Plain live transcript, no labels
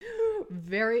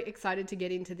very excited to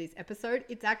get into this episode.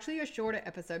 It's actually a shorter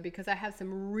episode because I have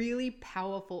some really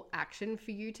powerful action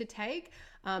for you to take.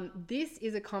 This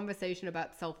is a conversation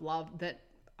about self-love that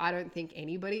I don't think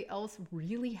anybody else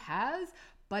really has,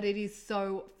 but it is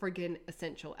so friggin'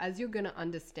 essential, as you're going to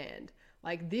understand.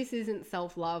 Like, this isn't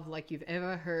self-love like you've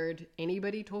ever heard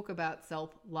anybody talk about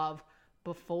self-love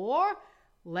before.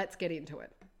 Let's get into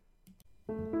it.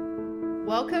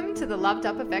 Welcome to the Loved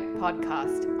Up Effect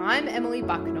podcast. I'm Emily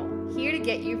Bucknell, here to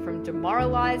get you from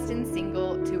demoralized and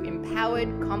single to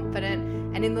empowered,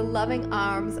 confident, and in the loving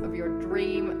arms of your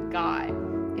dream guy.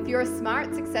 If you're a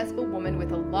smart, successful woman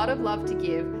with a lot of love to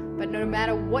give, but no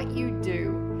matter what you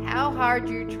do, how hard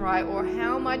you try, or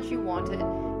how much you want it,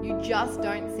 you just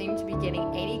don't seem to be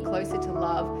getting any closer to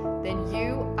love, then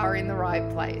you are in the right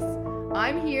place.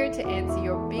 I'm here to answer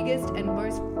your biggest and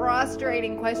most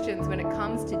frustrating questions when it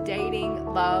comes to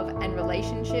dating, love, and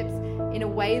relationships in a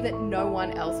way that no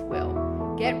one else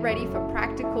will. Get ready for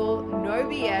practical, no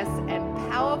BS, and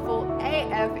powerful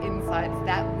AF insights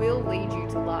that will lead you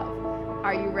to love.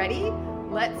 Are you ready?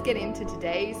 Let's get into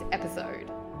today's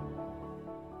episode.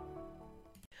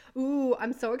 Ooh,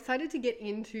 I'm so excited to get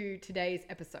into today's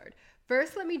episode.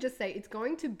 First, let me just say it's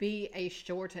going to be a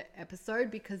shorter episode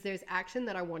because there's action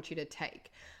that I want you to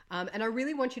take. And I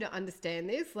really want you to understand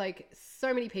this. Like,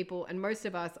 so many people and most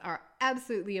of us are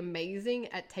absolutely amazing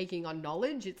at taking on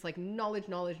knowledge. It's like knowledge.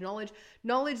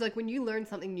 Like when you learn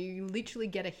something new, you literally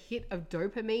get a hit of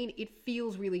dopamine. It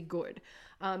feels really good.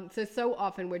 So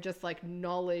often we're just like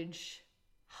knowledge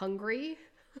hungry.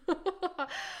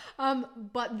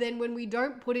 But then when we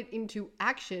don't put it into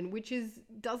action, which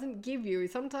doesn't give you,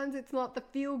 sometimes it's not the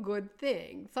feel good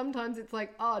thing. Sometimes it's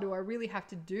like, oh, do I really have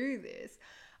to do this?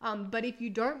 But if you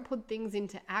don't put things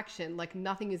into action, like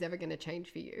nothing is ever going to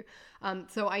change for you.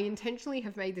 So I intentionally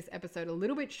have made this episode a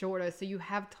little bit shorter so you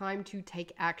have time to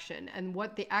take action. And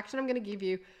what the action I'm going to give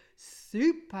you,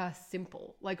 super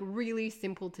simple, like really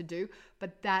simple to do,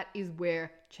 but that is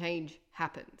where change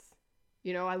happens.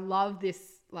 You know, I love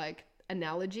this like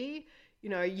analogy.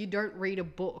 You know, you don't read a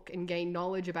book and gain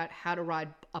knowledge about how to ride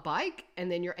a bike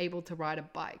and then you're able to ride a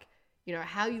bike. You know,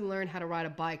 how you learn how to ride a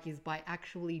bike is by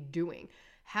actually doing.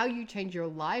 How you change your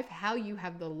life, how you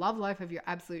have the love life of your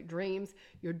absolute dreams,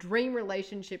 your dream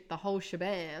relationship, the whole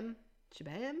shabam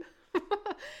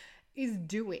is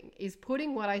doing, is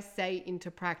putting what I say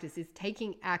into practice, is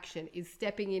taking action, is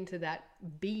stepping into that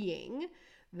being.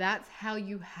 That's how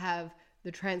you have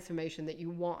the transformation that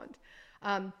you want.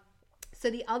 So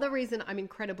the other reason I'm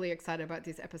incredibly excited about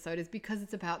this episode is because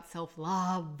it's about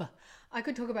self-love. I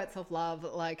could talk about self-love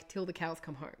like till the cows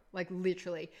come home, like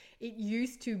literally. It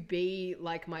used to be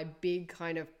like my big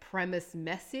kind of premise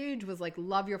message was like,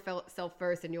 love yourself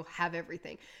first and you'll have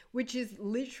everything, which is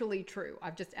literally true.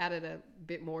 I've just added a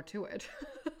bit more to it.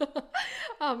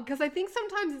 Because I think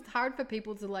sometimes it's hard for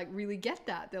people to like really get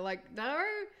that. They're like, no,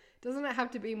 doesn't it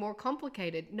have to be more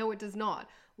complicated? No, it does not.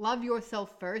 Love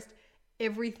yourself first.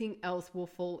 Everything else will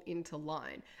fall into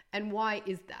line. And why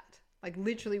is that? Like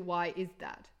literally, why is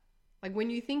that? Like when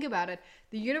you think about it,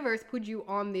 the universe put you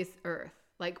on this earth,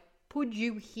 like put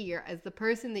you here as the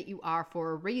person that you are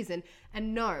for a reason.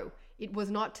 And no, it was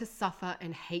not to suffer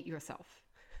and hate yourself.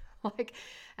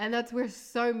 And that's where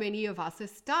so many of us are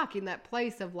stuck, in that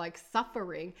place of like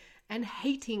suffering and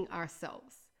hating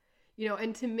ourselves. You know,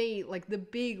 and to me, like the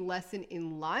big lesson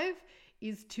in life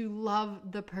is to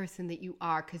love the person that you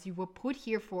are, because you were put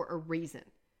here for a reason.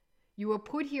 You were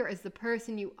put here as the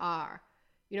person you are,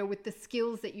 you know, with the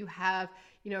skills that you have,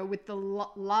 you know, with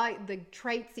the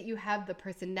traits that you have, the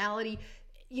personality.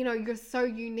 You know, you're so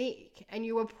unique and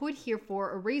you were put here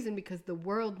for a reason because the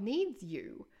world needs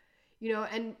you, you know,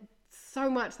 and so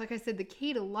much, like I said, the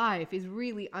key to life is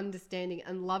really understanding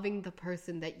and loving the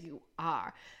person that you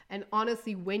are. And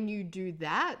honestly, when you do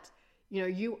that, you know,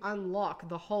 you unlock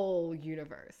the whole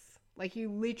universe. Like you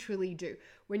literally do.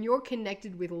 When you're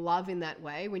connected with love in that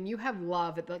way, when you have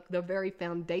love at the very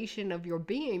foundation of your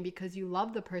being because you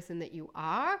love the person that you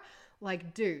are,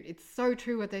 like, dude, it's so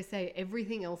true what they say.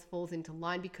 Everything else falls into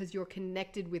line because you're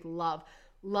connected with love.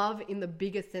 Love in the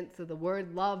biggest sense of the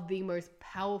word. Love, the most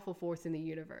powerful force in the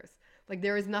universe. Like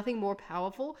there is nothing more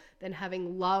powerful than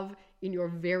having love in your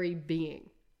very being.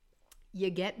 You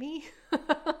get me?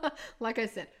 Like I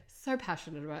said, so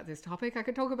passionate about this topic. I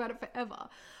could talk about it forever.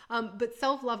 But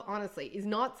self-love, honestly, is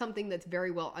not something that's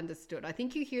very well understood. I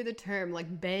think you hear the term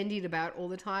like bandied about all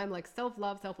the time, like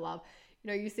self-love. You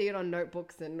know, you see it on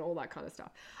notebooks and all that kind of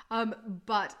stuff.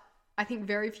 But I think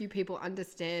very few people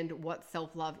understand what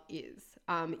self-love is.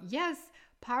 Yes,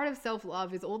 part of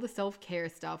self-love is all the self-care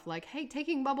stuff like, hey,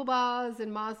 taking bubble baths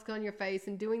and masks on your face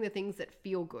and doing the things that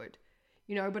feel good.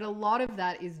 but a lot of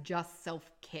that is just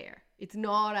self-care. It's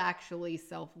not actually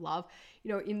self-love,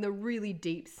 in the really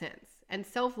deep sense. And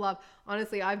self-love,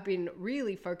 honestly, I've been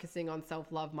really focusing on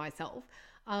self-love myself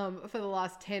for the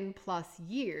last 10 plus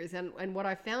years. And what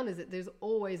I found is that there's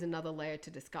always another layer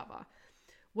to discover.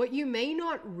 What you may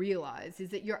not realize is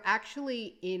that you're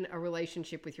actually in a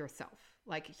relationship with yourself.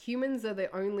 Like, humans are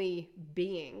the only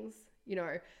beings,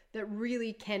 that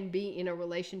really can be in a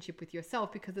relationship with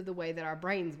yourself because of the way that our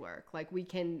brains work. Like,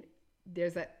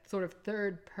 there's that sort of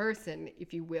third person,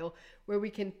 if you will, where we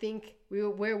can think,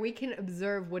 where we can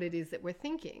observe what it is that we're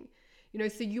thinking.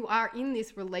 So you are in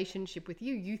this relationship with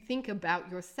you. You think about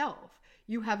yourself.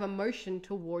 You have emotion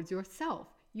towards yourself.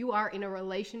 You are in a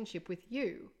relationship with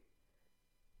you.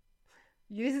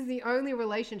 This is the only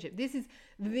relationship. This is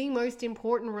the most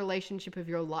important relationship of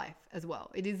your life as well.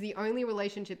 It is the only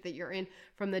relationship that you're in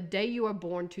from the day you are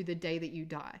born to the day that you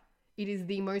die. It is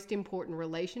the most important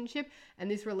relationship.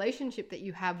 And this relationship that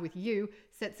you have with you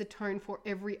sets a tone for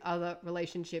every other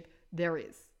relationship there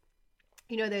is.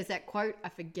 There's that quote, I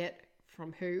forget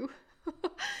from who.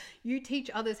 You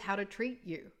teach others how to treat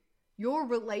you. Your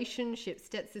relationship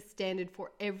sets the standard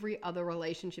for every other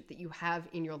relationship that you have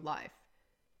in your life.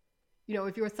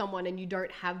 If you're someone and you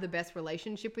don't have the best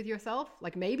relationship with yourself,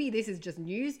 like maybe this is just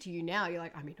news to you now. You're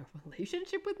like, I'm in a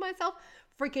relationship with myself?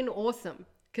 Freaking awesome.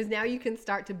 Because now you can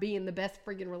start to be in the best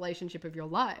friggin' relationship of your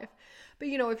life. But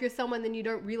if you're someone, then you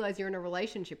don't realize you're in a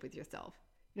relationship with yourself.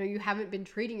 You haven't been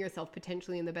treating yourself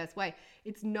potentially in the best way.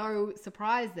 It's no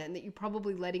surprise then that you're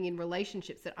probably letting in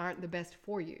relationships that aren't the best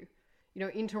for you.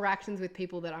 Interactions with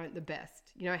people that aren't the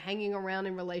best. Hanging around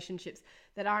in relationships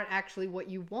that aren't actually what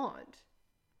you want.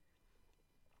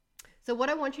 So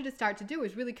what I want you to start to do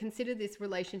is really consider this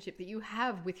relationship that you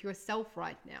have with yourself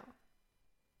right now.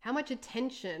 How much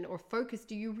attention or focus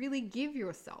do you really give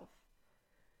yourself?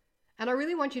 And I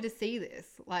really want you to see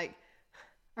this. I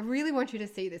really want you to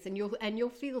see this, and you'll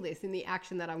feel this in the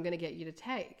action that I'm going to get you to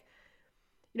take.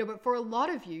 But for a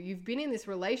lot of you, you've been in this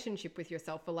relationship with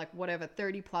yourself for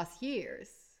 30 plus years.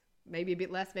 Maybe a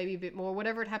bit less, maybe a bit more,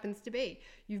 whatever it happens to be.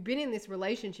 You've been in this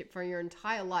relationship for your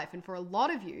entire life. And for a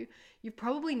lot of you, you've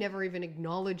probably never even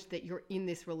acknowledged that you're in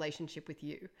this relationship with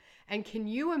you. And can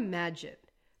you imagine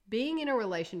being in a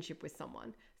relationship with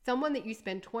someone that you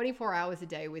spend 24 hours a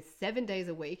day with, 7 days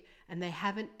a week, and they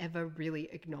haven't ever really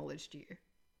acknowledged you?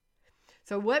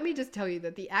 So let me just tell you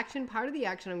that part of the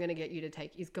action I'm going to get you to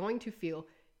take is going to feel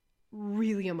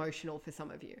really emotional for some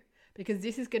of you. Because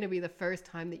this is going to be the first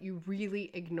time that you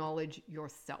really acknowledge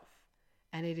yourself.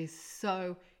 And it is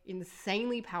so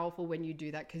insanely powerful when you do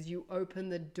that, because you open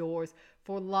the doors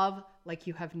for love like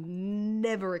you have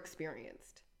never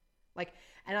experienced.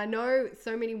 And I know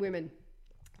so many women,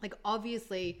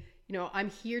 obviously, I'm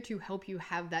here to help you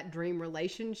have that dream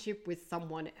relationship with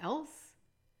someone else.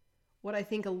 What I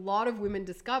think a lot of women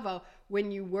discover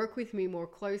when you work with me more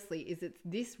closely is it's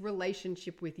this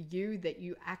relationship with you that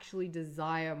you actually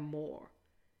desire more.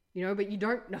 But you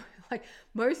don't know,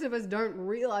 most of us don't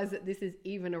realize that this is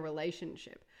even a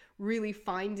relationship. Really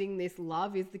finding this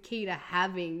love is the key to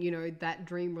having, that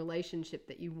dream relationship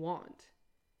that you want.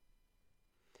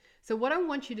 So what I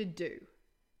want you to do,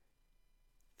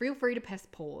 feel free to press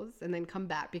pause and then come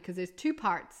back, because there's two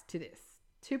parts to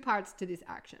this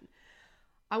action.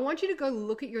 I want you to go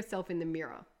look at yourself in the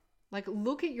mirror.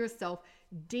 Look at yourself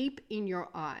deep in your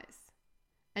eyes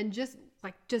and just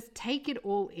take it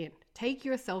all in. Take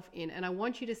yourself in, and I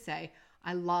want you to say,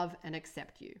 I love and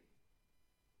accept you.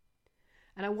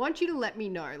 And I want you to let me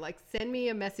know, send me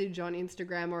a message on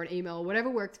Instagram or an email, whatever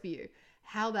works for you,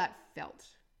 how that felt.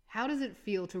 How does it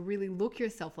feel to really look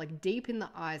yourself deep in the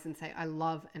eyes and say, I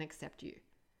love and accept you?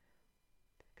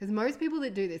 Because most people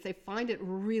that do this, they find it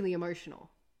really emotional.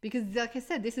 Because like I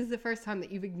said, this is the first time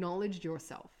that you've acknowledged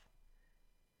yourself.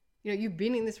 You've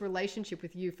been in this relationship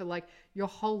with you for your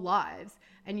whole lives,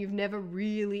 and you've never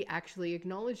really actually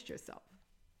acknowledged yourself.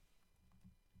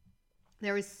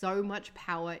 There is so much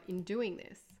power in doing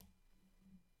this.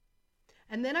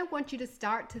 And then I want you to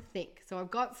start to think. So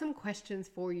I've got some questions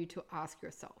for you to ask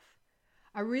yourself.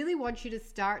 I really want you to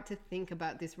start to think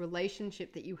about this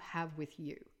relationship that you have with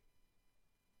you.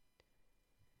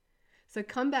 So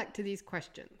come back to these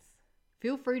questions.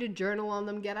 Feel free to journal on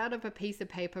them, get out of a piece of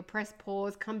paper, press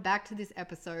pause, come back to this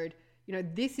episode.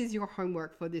 This is your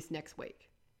homework for this next week.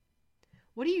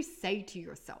 What do you say to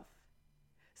yourself?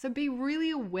 So be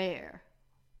really aware.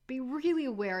 Be really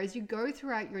aware as you go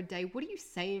throughout your day. What are you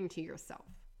saying to yourself?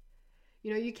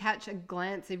 You catch a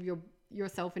glance of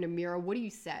yourself in a mirror. What do you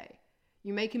say?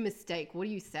 You make a mistake. What do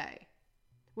you say?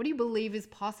 What do you believe is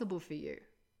possible for you?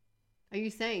 Are you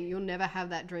saying you'll never have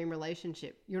that dream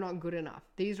relationship? You're not good enough.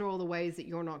 These are all the ways that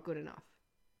you're not good enough.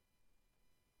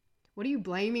 What are you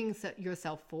blaming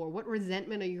yourself for? What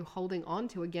resentment are you holding on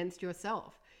to against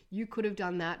yourself? You could have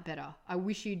done that better. I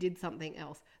wish you did something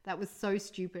else. That was so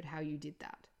stupid how you did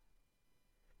that.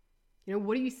 You know,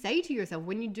 what do you say to yourself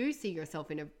when you do see yourself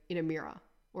in a mirror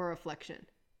or a reflection?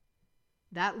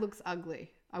 That looks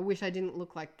ugly. I wish I didn't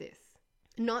look like this.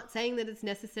 Not saying that it's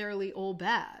necessarily all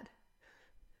bad.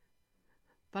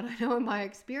 But I know in my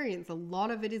experience, a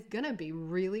lot of it is going to be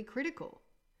really critical.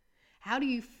 How do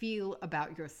you feel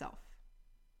about yourself?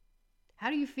 How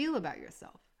do you feel about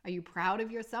yourself? Are you proud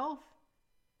of yourself?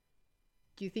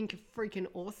 Do you think you're freaking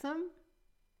awesome?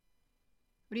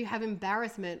 Or do you have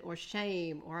embarrassment or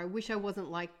shame or I wish I wasn't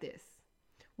like this?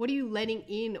 What are you letting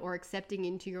in or accepting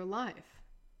into your life?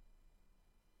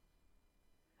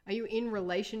 Are you in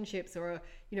relationships or,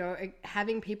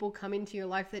 having people come into your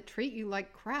life that treat you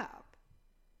like crap?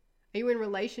 Are you in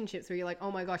relationships where you're like,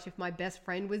 oh my gosh, if my best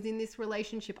friend was in this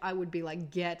relationship, I would be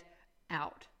like, get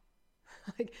out.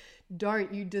 Like,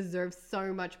 don't, you deserve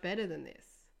so much better than this.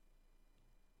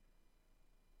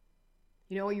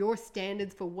 Are your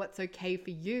standards for what's okay for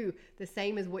you the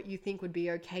same as what you think would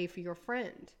be okay for your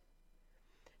friend?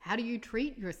 How do you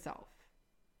treat yourself?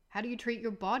 How do you treat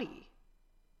your body?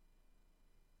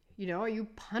 Are you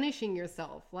punishing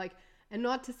yourself? And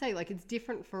not to say it's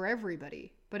different for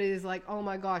everybody, but it is like, oh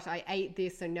my gosh, I ate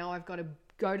this, so now I've got to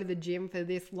go to the gym for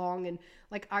this long. And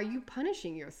are you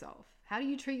punishing yourself? How do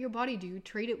you treat your body? Do you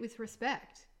treat it with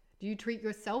respect? Do you treat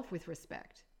yourself with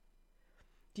respect?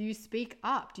 Do you speak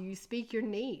up? Do you speak your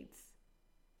needs?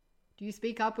 Do you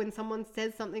speak up when someone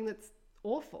says something that's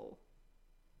awful?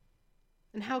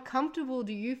 And how comfortable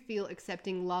do you feel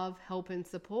accepting love, help, and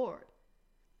support?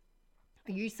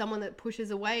 Are you someone that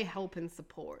pushes away help and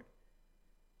support?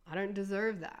 I don't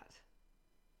deserve that.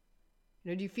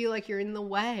 Do you feel like you're in the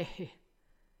way?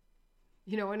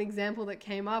 An example that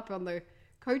came up on the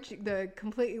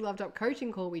Completely Loved Up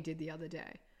coaching call we did the other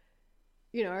day.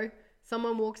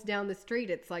 Someone walks down the street,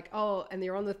 it's like, oh, and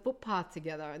they're on the footpath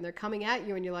together and they're coming at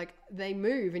you and you're like, they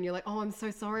move and you're like, oh, I'm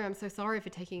so sorry for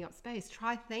taking up space.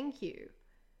 Try thank you.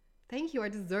 Thank you, I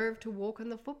deserve to walk on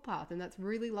the footpath, and that's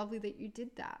really lovely that you did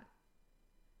that.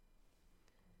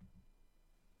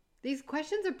 These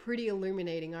questions are pretty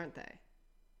illuminating, aren't they?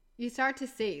 You start to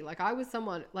see, I was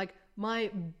someone,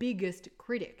 my biggest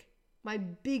critic.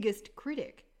 In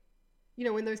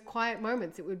those quiet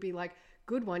moments, it would be like,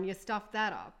 good one, you stuffed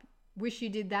that up. Wish you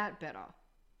did that better.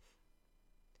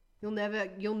 You'll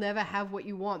never have what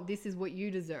you want. This is what you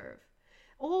deserve.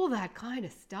 All that kind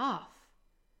of stuff.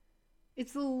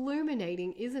 It's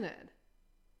illuminating, isn't it?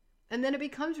 And then it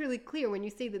becomes really clear when you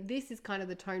see that this is kind of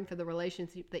the tone for the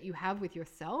relationship that you have with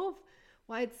yourself,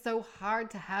 why it's so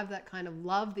hard to have that kind of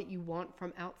love that you want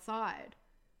from outside.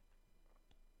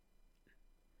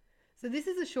 So this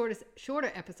is a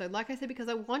shorter episode, like I said, because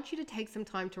I want you to take some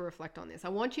time to reflect on this. I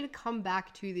want you to come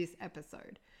back to this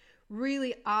episode.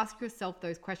 Really ask yourself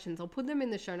those questions. I'll put them in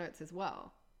the show notes as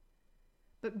well.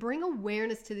 But bring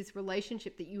awareness to this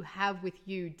relationship that you have with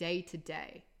you day to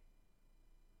day.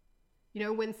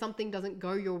 When something doesn't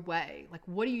go your way,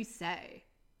 what do you say?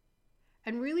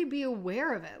 And really be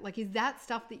aware of it. Is that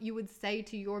stuff that you would say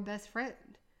to your best friend?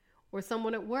 Or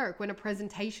someone at work when a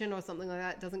presentation or something like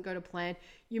that doesn't go to plan,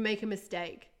 you make a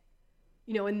mistake,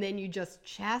 and then you just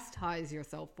chastise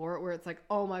yourself for it, where it's like,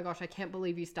 oh my gosh, I can't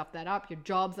believe you stuffed that up. Your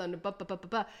job's under blah, blah, blah, blah,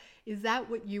 blah. Is that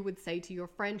what you would say to your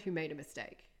friend who made a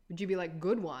mistake? Would you be like,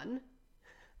 good one?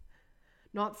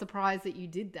 Not surprised that you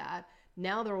did that.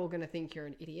 Now they're all going to think you're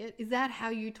an idiot. Is that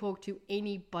how you talk to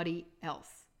anybody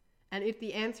else? And if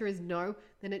the answer is no,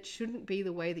 then it shouldn't be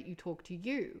the way that you talk to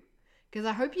you. Because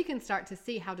I hope you can start to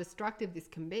see how destructive this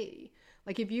can be.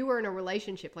 If you were in a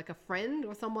relationship, a friend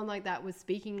or someone like that was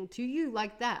speaking to you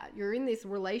like that, you're in this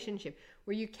relationship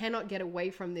where you cannot get away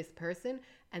from this person,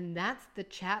 and that's the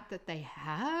chat that they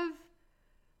have.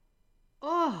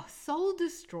 Oh, soul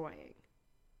destroying.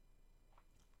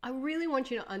 I really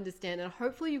want you to understand, and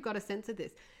hopefully you've got a sense of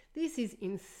this. This is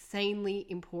insanely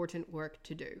important work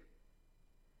to do.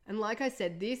 And like I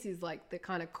said, this is the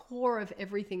kind of core of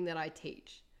everything that I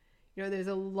teach. There's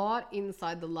a lot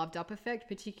inside the Loved Up effect,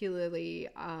 particularly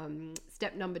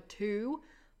step number 2,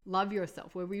 love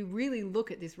yourself, where we really look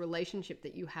at this relationship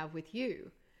that you have with you.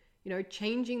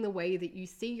 Changing the way that you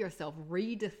see yourself,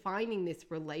 redefining this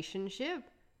relationship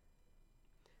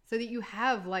so that you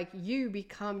have, you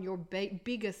become your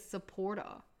biggest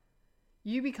supporter.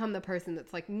 You become the person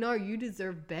that's like, no, you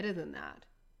deserve better than that.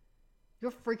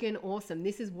 You're freaking awesome.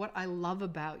 This is what I love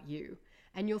about you.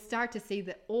 And you'll start to see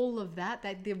that all of that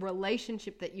the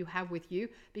relationship that you have with you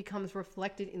becomes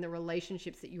reflected in the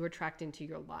relationships that you attract into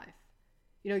your life.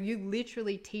 You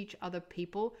literally teach other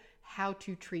people how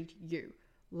to treat you.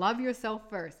 Love yourself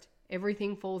first.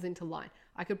 Everything falls into line.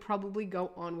 I could probably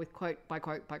go on with quote by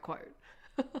quote by quote.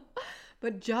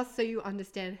 But just so you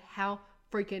understand how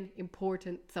freaking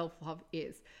important self-love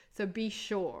is. So be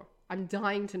sure. I'm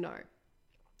dying to know.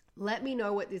 Let me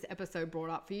know what this episode brought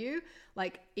up for you.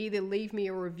 Like, either leave me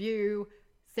a review,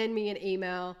 send me an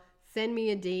email, send me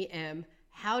a DM.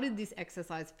 How did this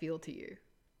exercise feel to you?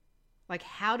 Like,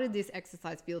 how did this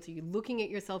exercise feel to you? Looking at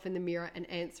yourself in the mirror and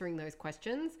answering those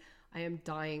questions. I am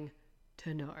dying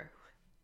to know.